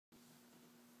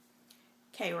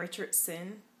Kay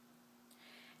Richardson.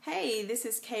 Hey, this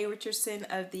is Kay Richardson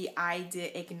of the Idea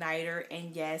Igniter,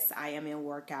 and yes, I am in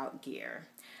workout gear.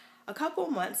 A couple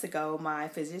months ago, my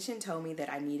physician told me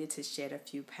that I needed to shed a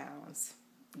few pounds.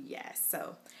 Yes,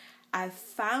 so I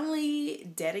finally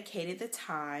dedicated the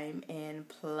time and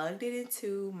plugged it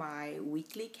into my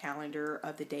weekly calendar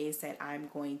of the days that I'm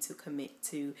going to commit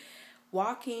to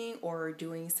walking or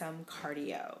doing some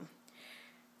cardio.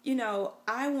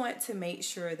 I want to make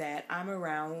sure that I'm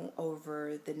around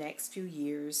over the next few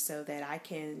years so that I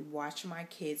can watch my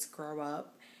kids grow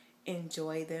up,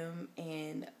 enjoy them,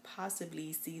 and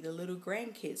possibly see the little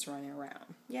grandkids running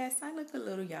around. Yes, I look a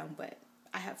little young, but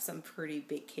I have some pretty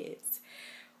big kids.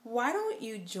 Why don't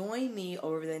you join me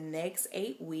over the next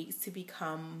 8 weeks to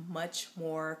become much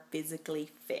more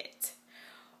physically fit?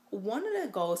 One of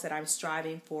the goals that I'm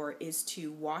striving for is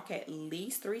to walk at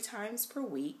least 3 times per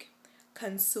week,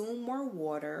 consume more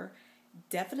water,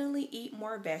 definitely eat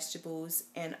more vegetables,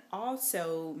 and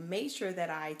also make sure that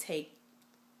I take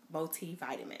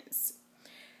multivitamins.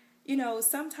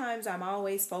 Sometimes I'm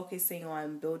always focusing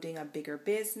on building a bigger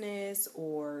business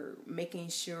or making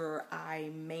sure I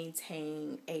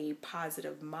maintain a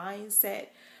positive mindset,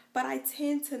 but I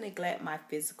tend to neglect my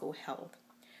physical health.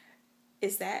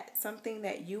 Is that something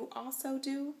that you also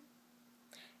do?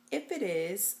 If it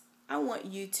is, I want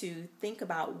you to think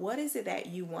about what is it that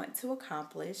you want to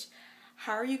accomplish,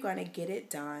 how are you going to get it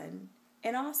done,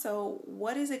 and also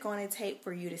what is it going to take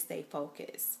for you to stay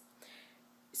focused.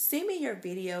 Send me your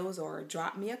videos or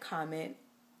drop me a comment,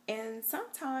 and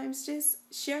sometimes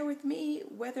just share with me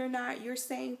whether or not you're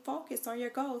staying focused on your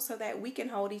goals so that we can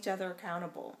hold each other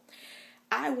accountable.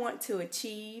 I want to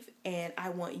achieve, and I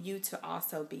want you to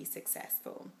also be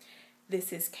successful.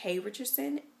 This is Kay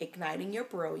Richardson, igniting your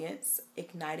brilliance,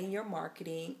 igniting your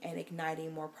marketing, and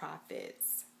igniting more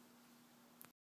profits.